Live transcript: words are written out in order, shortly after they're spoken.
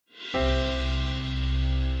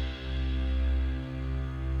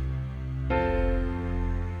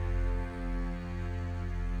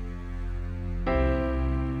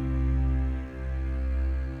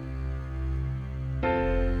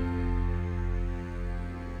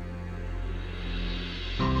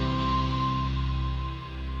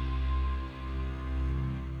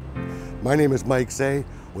My name is Mike Seay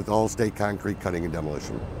with Allstate Concrete Cutting and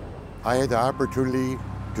Demolition. I had the opportunity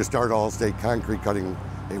to start Allstate Concrete Cutting.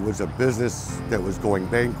 It was a business that was going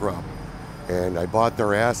bankrupt, and I bought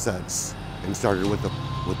their assets and started with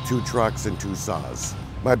 2 trucks and 2 saws.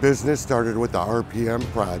 My business started with the RPM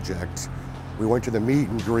project. We went to the meet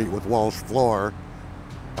and greet with Walsh Floor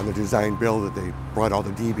on the design build that they brought all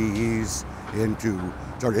the DBEs in to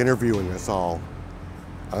start interviewing us all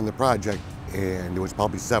on the project, and there was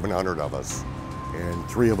probably 700 of us, and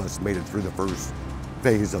 3 of us made it through the first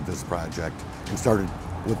phase of this project and started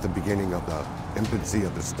with the beginning of the infancy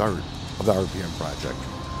of the start of the RPM project.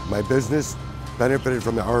 My business benefited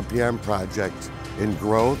from the RPM project in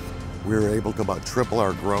growth. We were able to about triple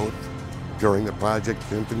our growth during the project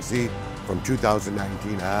infancy from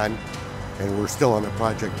 2019 on, and we're still on the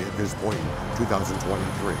project at this point in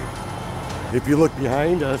 2023. If you look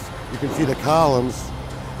behind us, you can see the columns,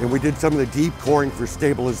 and we did some of the deep coring for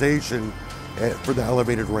stabilization for the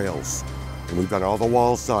elevated rails. And we've done all the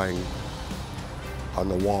wall sawing on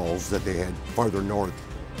the walls that they had farther north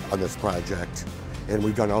on this project. And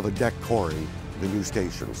we've done all the deck coring, the new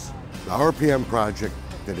stations. The RPM project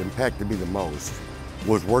that impacted me the most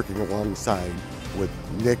was working alongside with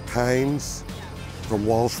Nick Kynes from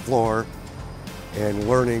Walsh Floor and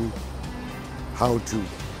learning how to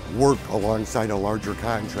work alongside a larger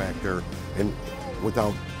contractor and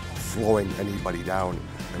without slowing anybody down,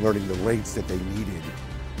 and learning the rates that they needed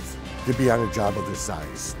to be on a job of this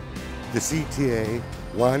size. The CTA,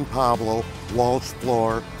 Juan Pablo, Walsh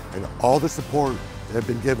Floor, and all the support that have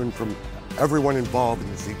been given from everyone involved in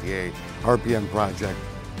the CTA RPM project,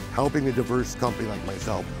 helping a diverse company like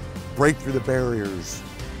myself break through the barriers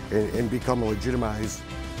and become a legitimized,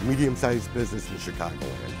 medium-sized business in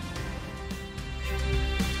Chicagoland.